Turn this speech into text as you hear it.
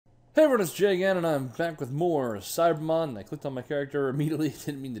Hey everyone, it's Jay again, and I'm back with more Cybermon. I clicked on my character immediately,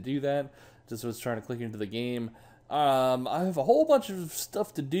 didn't mean to do that, just was trying to click into the game. I have a whole bunch of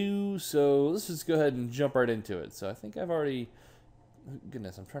stuff to do, so let's just go ahead and jump right into it. So I think I've already...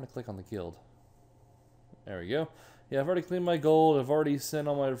 Goodness, I'm trying to click on the guild. There we go. Yeah, I've already cleaned my gold, I've already sent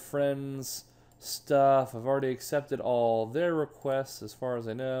all my friends stuff, I've already accepted all their requests as far as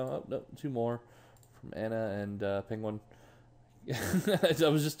I know. Oh, no, two more from Anna and Penguin. I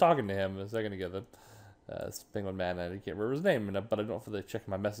was just talking to him a second ago. This Penguin Man, I can't remember his name, but I don't have to check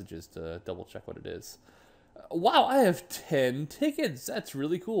my messages to double check what it is. Wow, I have 10 tickets. That's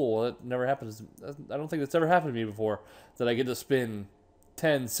really cool. That never happens. I don't think that's ever happened to me before, that I get to spin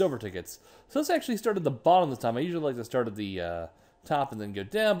 10 silver tickets. So let's actually start at the bottom this time. I usually like to start at the top and then go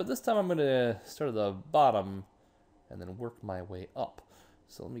down, but this time I'm going to start at the bottom and then work my way up.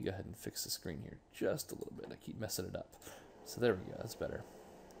 So let me go ahead and fix the screen here just a little bit. I keep messing it up. So there we go, that's better.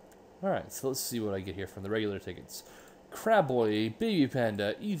 Alright, so let's see what I get here from the regular tickets. Crabboy, Baby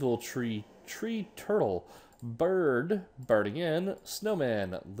Panda, Evil Tree, Tree Turtle, Bird, Bird again,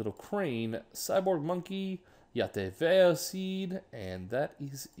 Snowman, Little Crane, Cyborg Monkey, Yate Seed, and that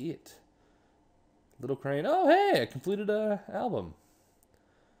is it. Little Crane, oh hey, I completed an album.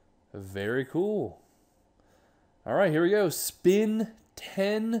 Very cool. Alright, here we go. Spin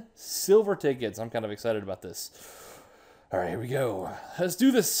 10 silver tickets. I'm kind of excited about this. Alright, here we go. Let's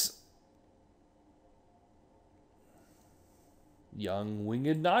do this. Young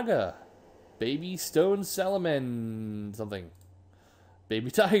Winged Naga. Baby Stone Salaman something. Baby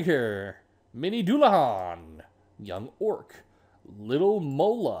Tiger. Mini Doulahan. Young Orc. Little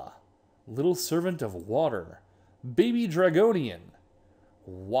Mola. Little Servant of Water. Baby Dragonian.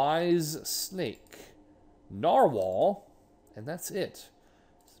 Wise Snake. Narwhal. And that's it.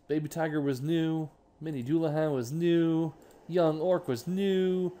 Baby Tiger was new. Mini Doulahan was new. Young Orc was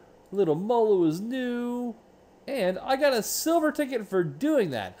new. Little Mola was new. And I got a silver ticket for doing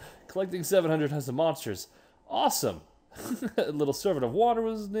that. Collecting 700 House of Monsters. Awesome. Little Servant of Water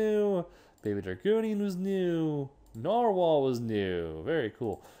was new. Baby Dragonian was new. Narwhal was new. Very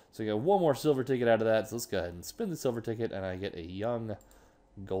cool. So I got one more silver ticket out of that. So let's go ahead and spin the silver ticket. And I get a young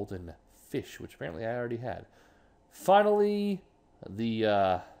golden fish, which apparently I already had. Finally,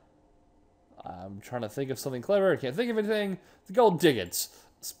 the... I'm trying to think of something clever. I can't think of anything. The gold tickets.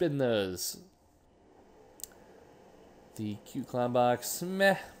 Spin those. The cute clown box.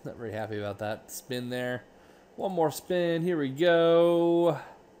 Meh. Not very happy about that. Spin there. One more spin. Here we go.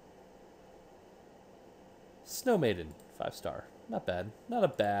 Snow Maiden. 5-star. Not bad. Not a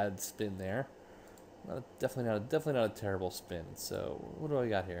bad spin there. Definitely not a terrible spin. So what do I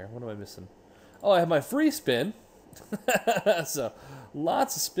got here? What am I missing? Oh, I have my free spin. So,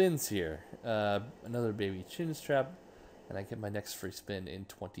 lots of spins here. Another baby chin strap, and I get my next free spin in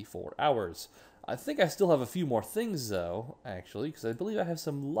 24 hours. I think I still have a few more things, though, actually, because I believe I have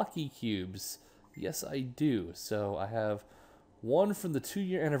some lucky cubes. Yes, I do. So, I have one from the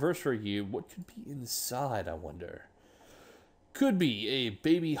 2-year anniversary cube. What could be inside, I wonder? Could be a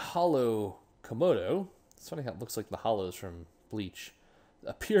baby hollow Komodo. It's funny how it looks like the hollows from Bleach.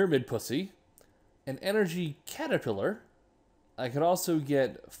 A pyramid pussy. An energy caterpillar. I could also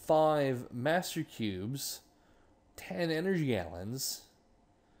get 5 master cubes, 10 energy gallons.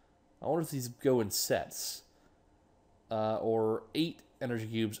 I wonder if these go in sets. Or 8 energy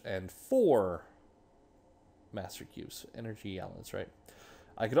cubes and 4 master cubes. Energy gallons, right?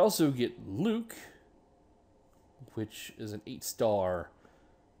 I could also get Luke, which is an 8-star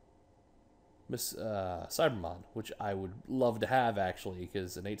Cybermon, which I would love to have, actually,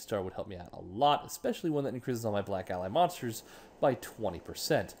 because an 8-star would help me out a lot, especially one that increases all my Black Ally monsters by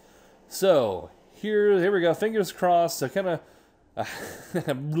 20%. So, here we go, fingers crossed. I kind of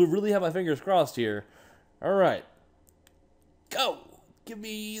really have my fingers crossed here. Alright. Go! Give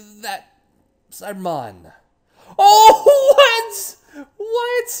me that Cybermon. Oh, what?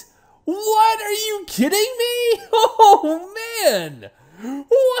 What? What? Are you kidding me? Oh, man!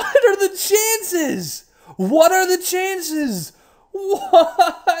 What are the chances? What are the chances?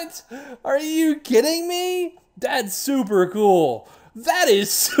 What? Are you kidding me? That's super cool. That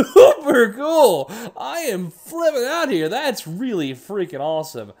is super cool. I am flipping out here. That's really freaking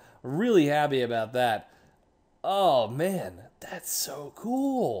awesome. Really happy about that. Oh, man. That's so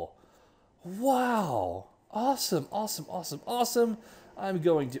cool. Wow. Awesome, awesome, awesome, awesome. I'm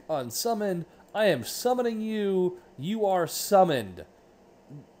going to unsummon. I am summoning you. You are summoned.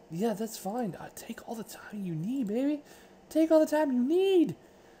 Yeah, that's fine. Take all the time you need, baby. Take all the time you need.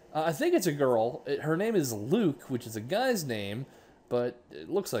 I think it's a girl. Her name is Luke, which is a guy's name, but it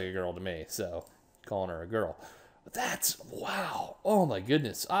looks like a girl to me, so calling her a girl. That's, wow. Oh my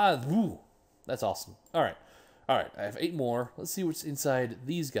goodness. Woo. That's awesome. All right. All right. I have 8 more. Let's see what's inside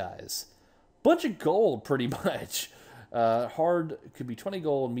these guys. Bunch of gold, pretty much. Hard could be 20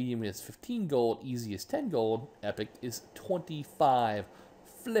 gold. Medium is 15 gold. Easy is 10 gold. Epic is 25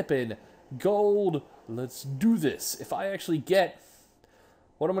 flippin' gold. Let's do this. If I actually get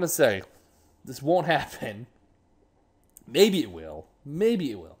what I'm going to say, this won't happen. Maybe it will.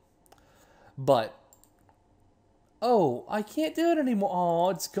 Maybe it will. But, oh, I can't do it anymore. Oh,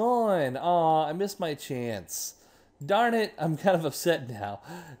 it's gone. Oh, I missed my chance. Darn it, I'm kind of upset now.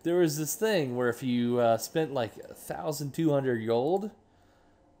 There was this thing where if you spent like 1,200 gold,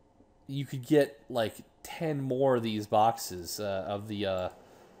 you could get like 10 more of these boxes of the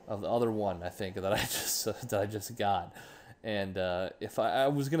other one, I think, that I just got. And if I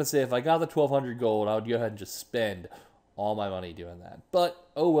was gonna say, if I got the 1,200 gold, I would go ahead and just spend all my money doing that. But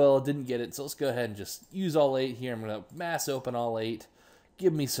oh well, didn't get it. So let's go ahead and just use all 8 here. I'm gonna mass open all 8.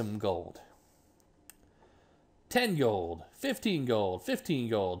 Give me some gold. 10 gold, 15 gold, 15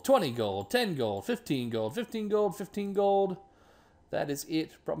 gold, 20 gold, 10 gold, 15 gold, 15 gold, 15 gold. That is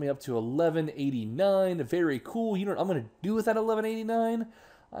it. Brought me up to 1189. Very cool. You know what I'm going to do with that 1189?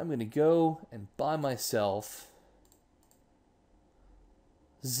 I'm going to go and buy myself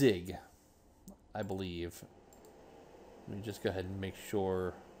Zig, I believe. Let me just go ahead and make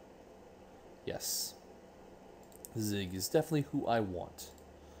sure. Yes. Zig is definitely who I want.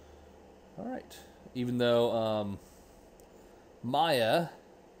 All right. Even though Maya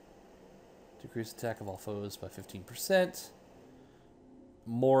decrease attack of all foes by 15%.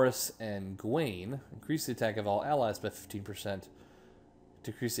 Morris and Gawain increase the attack of all allies by 15%.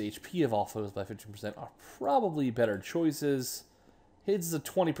 Decrease the HP of all foes by 15% are probably better choices. His is a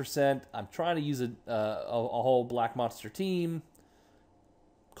 20%. I'm trying to use a whole Black Monster team.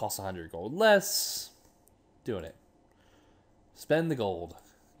 Costs 100 gold less. Doing it. Spend the gold.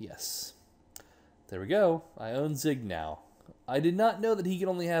 Yes. There we go. I own Zig now. I did not know that he could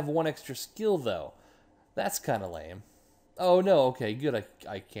only have 1 extra skill, though. That's kind of lame. Oh, no. Okay, good.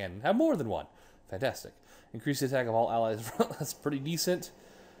 I can have more than 1. Fantastic. Increase the attack of all allies. That's pretty decent.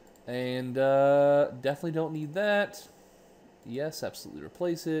 And definitely don't need that. Yes, absolutely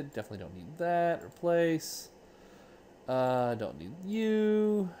replace it. Definitely don't need that. Replace. Don't need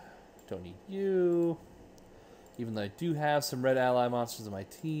you. Don't need you. Even though I do have some red ally monsters on my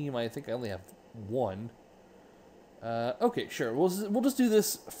team, I think I only have 1. Okay, sure. We'll just do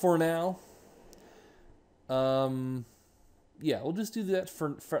this for now. Yeah, we'll just do that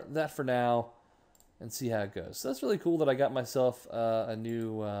for now, and see how it goes. So that's really cool that I got myself a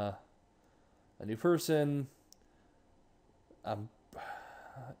new person.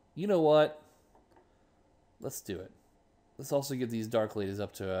 You know what? Let's do it. Let's also get these Dark Ladies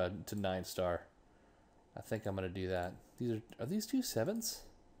up to 9-star. I think I'm gonna do that. Are these 2 7s?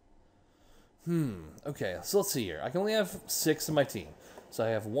 Okay, so let's see here. I can only have 6 in my team. So I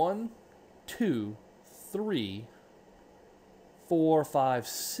have 1, 2, 3, 4, 5,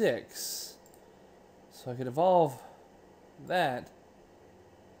 6. So I could evolve that.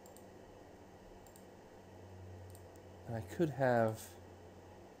 And I could have...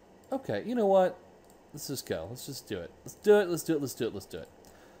 Okay, you know what? Let's just go. Let's just do it. Let's do it, let's do it, let's do it, let's do it.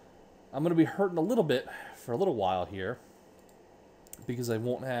 I'm going to be hurting a little bit for a little while here. Because I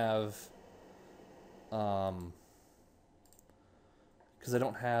won't have... because I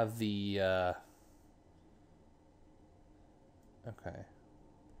don't have the, okay.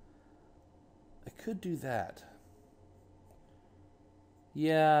 I could do that.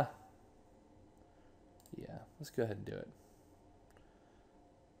 Yeah. Yeah, let's go ahead and do it.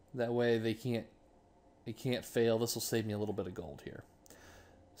 That way they can't fail. This will save me a little bit of gold here.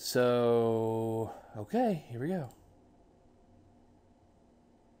 So, okay, here we go.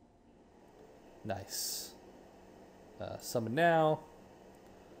 Nice. Summon now.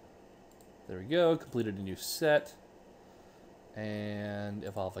 There we go. Completed a new set. And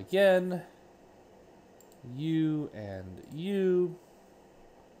evolve again. You and you.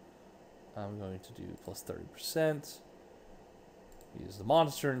 I'm going to do plus 30%. Use the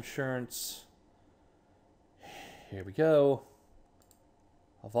monster insurance. Here we go.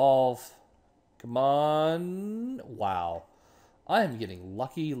 Evolve. Come on. Wow. I am getting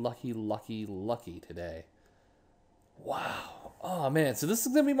lucky, lucky, lucky, lucky today. Wow. Oh, man. So this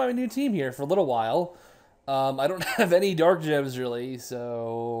is going to be my new team here for a little while. I don't have any dark gems, really,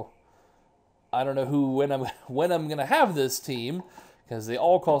 so I don't know when I'm going to have this team, because they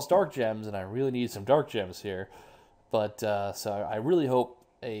all cost dark gems, and I really need some dark gems here. But, so I really hope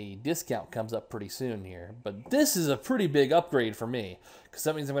a discount comes up pretty soon here. But this is a pretty big upgrade for me, because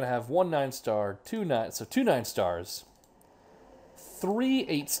that means I'm going to have 1 9-star, 2 9 stars, 3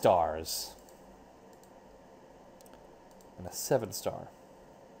 8-stars, and a 7-star.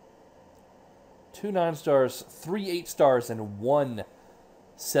 2 9-stars, 3 8-stars, and 1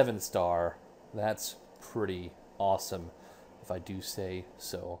 7-star. That's pretty awesome, if I do say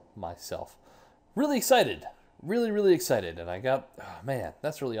so myself. Really excited. Really excited. And I got, oh man,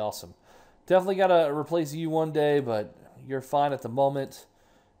 that's really awesome. Definitely got to replace you one day, but you're fine at the moment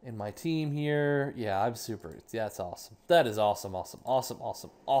in my team here. Yeah, I'm super. That's awesome. That is awesome.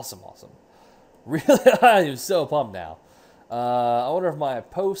 Really, I am so pumped now. I wonder if my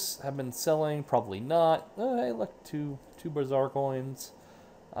posts have been selling. Probably not. Oh, hey, look, two Bazaar coins.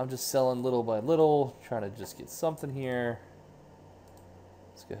 I'm just selling little by little, trying to just get something here.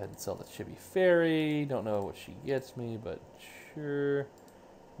 Let's go ahead and sell the Chibi Fairy. Don't know what she gets me, but sure.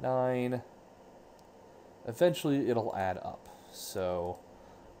 9. Eventually, it'll add up. So,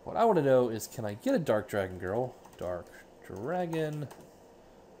 what I want to know is, can I get a Dark Dragon Girl? Dark Dragon.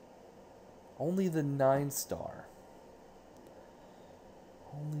 Only the 9-star.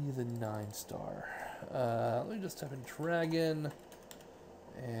 Only the 9-star. Let me just type in Dragon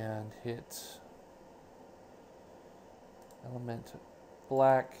and hit Element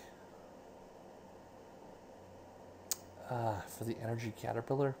Black. For the Energy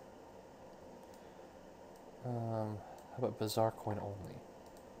Caterpillar. How about Bazaar Coin only?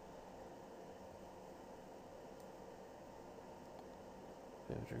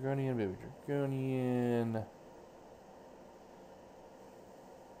 Baby Dragonian.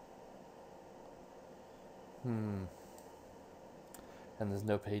 And there's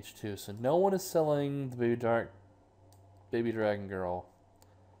no page 2, so no one is selling the Baby Dragon Girl.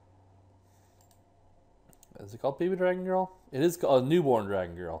 Is it called Baby Dragon Girl? It is called Newborn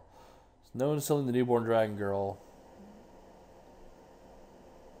Dragon Girl. So no one is selling the Newborn Dragon Girl.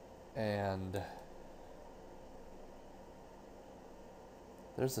 And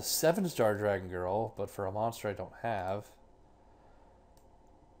there's a 7-star Dragon Girl, but for a monster I don't have.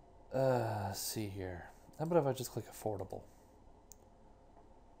 Let's see here. How about if I just click affordable?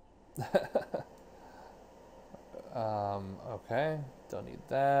 Okay, don't need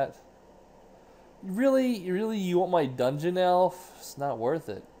that. Really, you want my dungeon elf? It's not worth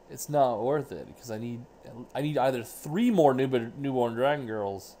it. It's not worth it because I need either 3 more newborn dragon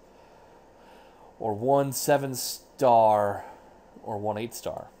girls, or 1 7-star, or 1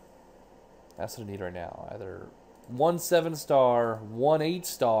 8-star. That's what I need right now. Either 1 7-star, 1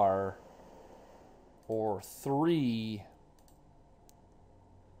 8-star, or 3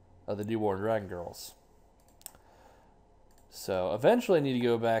 of the newborn dragon girls. So eventually I need to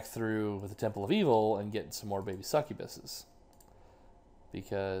go back through with the Temple of Evil and get some more baby succubuses,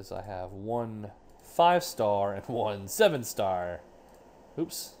 because I have 1 5-star and 1 7-star.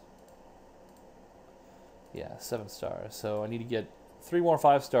 Oops. Yeah, 7-star. So I need to get 3 more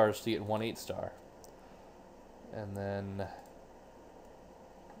 5-stars to get 1 8-star. And then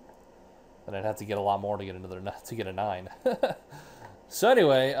I'd have to get a lot more to get a 9. So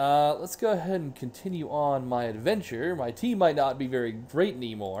anyway, let's go ahead and continue on my adventure. My team might not be very great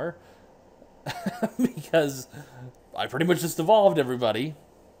anymore because I pretty much just evolved everybody.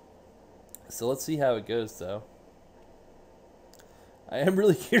 So let's see how it goes, though. I am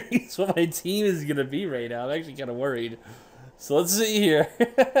really curious what my team is going to be right now. I'm actually kind of worried. So let's see here.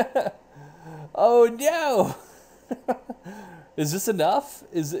 Oh, no! Is this enough?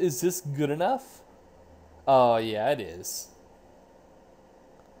 Is this good enough? Oh, yeah, it is.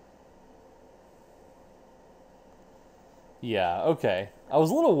 Yeah, okay. I was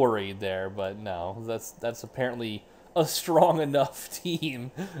a little worried there, but no, that's apparently a strong enough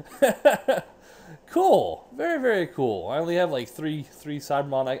team. Cool. Very cool. I only have like three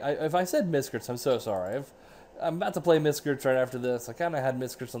Cybermon. If I said Miskrits, I'm so sorry. I'm about to play Miskrits right after this. I kind of had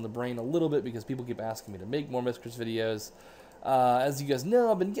Miskrits on the brain a little bit because people keep asking me to make more Miskrits videos. As you guys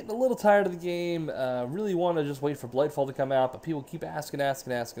know, I've been getting a little tired of the game. Really want to just wait for Blightfall to come out, but people keep asking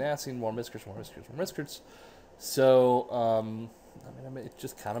more Miskrits. So, I mean, it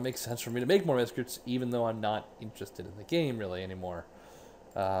just kind of makes sense for me to make more Miskrits, even though I'm not interested in the game really anymore.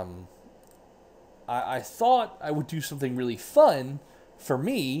 I thought I would do something really fun for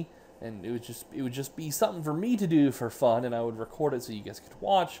me, and it would just be something for me to do for fun, and I would record it so you guys could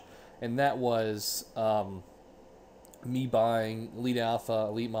watch. And that was me buying Elite Alpha,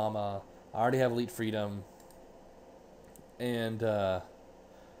 Elite Mama. I already have Elite Freedom, and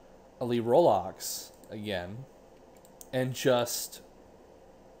Elite Rolox again, and just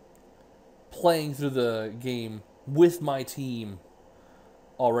playing through the game with my team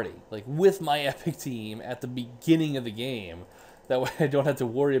already, like with my epic team at the beginning of the game. That way I don't have to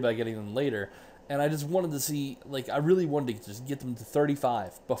worry about getting them later. And I just wanted to see, like, I really wanted to just get them to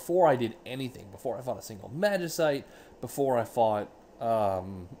 35 before I did anything, before I fought a single Magicite, before I fought a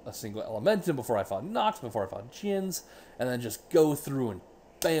single Elementum, before I fought Nox, before I fought Jins, and then just go through and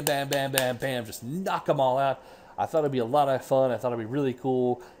bam, bam, bam, bam, bam, just knock them all out. I thought it'd be a lot of fun. I thought it'd be really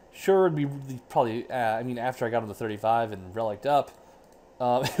cool. Sure, it'd be probably, I mean, after I got them to 35 and reliced up,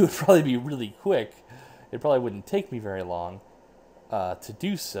 it would probably be really quick. It probably wouldn't take me very long to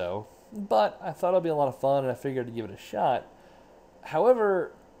do so. But I thought it'd be a lot of fun, and I figured to give it a shot.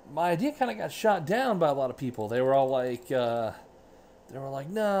 However, my idea kind of got shot down by a lot of people. They were all like, nah,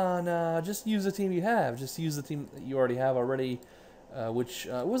 just use the team you have. Just use the team that you already have already, which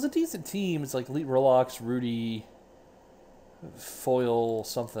was a decent team. It's like Elite Rolox, Rudy, Foil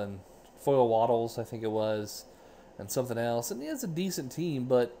Waddles, I think it was, and something else. And it's a decent team,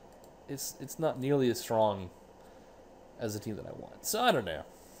 but it's not nearly as strong as the team that I want. So I don't know.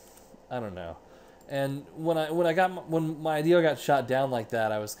 And when my idea got shot down like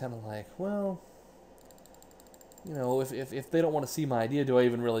that, I was kind of like, well, you know, if they don't want to see my idea, do I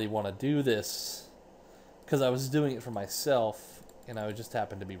even really want to do this? Because I was doing it for myself, and I just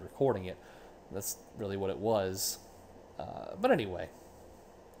happened to be recording it. That's really what it was. But anyway.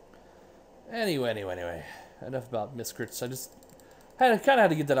 Enough about miscrits. I just kind of had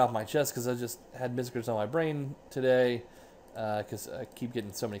to get that off my chest because I just had miscrits on my brain today. Because I keep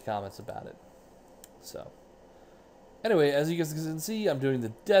getting so many comments about it. So, anyway, as you guys can see, I'm doing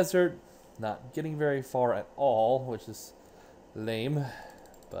the desert. Not getting very far at all, which is lame.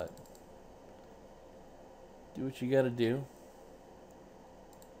 But, do what you gotta do.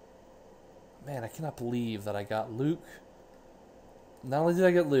 Man, I cannot believe that I got Luke. Not only did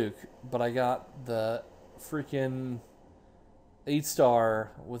I get Luke, but I got the freaking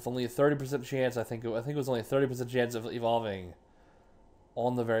 8-star with only a 30% chance. I think it was only a 30% chance of evolving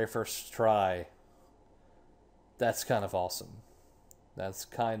on the very first try. That's kind of awesome. All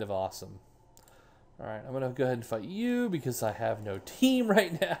right, I'm gonna go ahead and fight you because I have no team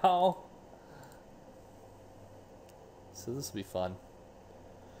right now. So this will be fun.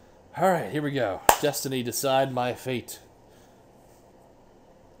 All right, here we go. Destiny, decide my fate.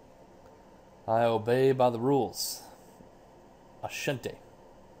 I obey by the rules. Ashente.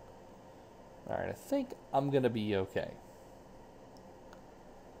 Alright, I think I'm going to be okay.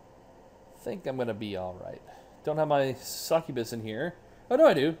 Alright. Don't have my succubus in here. Oh, no,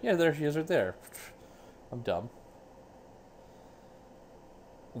 I do. Yeah, there she is right there. I'm dumb.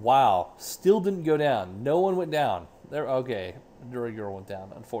 Wow. Still didn't go down. No one went down. There. Okay. Duragirl went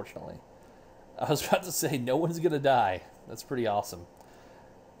down, unfortunately. I was about to say, no one's going to die. That's pretty awesome.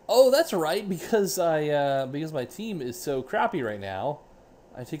 Oh, that's right, because because my team is so crappy right now,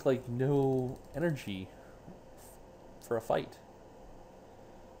 I take like no energy for a fight.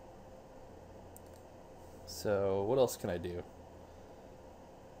 So what else can I do?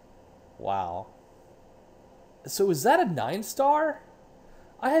 Wow. So is that a 9-star?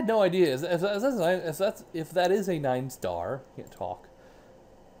 I had no idea. If that is a 9-star, can't talk.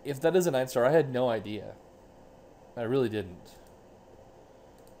 If that is a 9-star, I had no idea. I really didn't.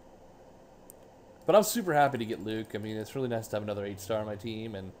 But I'm super happy to get Luke. I mean, it's really nice to have another 8-star on my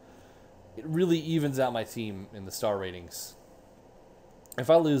team, and it really evens out my team in the star ratings.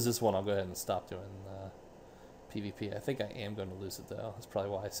 If I lose this one, I'll go ahead and stop doing PvP. I think I am going to lose it, though. That's probably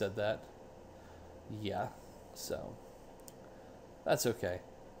why I said that. Yeah, so that's okay.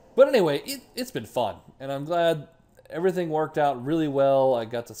 But anyway, it's been fun, and I'm glad everything worked out really well. I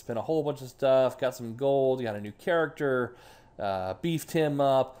got to spin a whole bunch of stuff, got some gold, got a new character, beefed him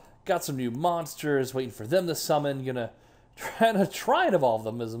up. Got some new monsters, waiting for them to summon. Gonna try and evolve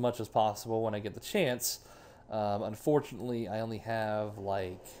them as much as possible when I get the chance. Unfortunately, I only have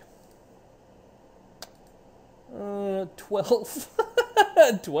like 12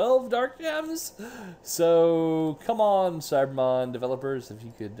 Dark Gems. So come on, Cybermon developers, if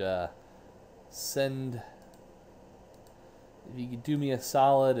you could do me a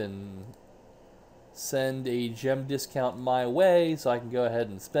solid and send a gem discount my way so I can go ahead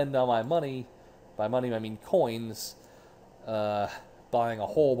and spend all my money. By money, I mean coins. Buying a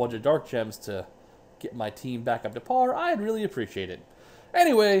whole bunch of dark gems to get my team back up to par. I'd really appreciate it.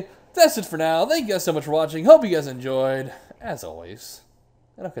 Anyway, that's it for now. Thank you guys so much for watching. Hope you guys enjoyed, as always.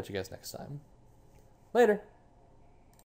 And I'll catch you guys next time. Later.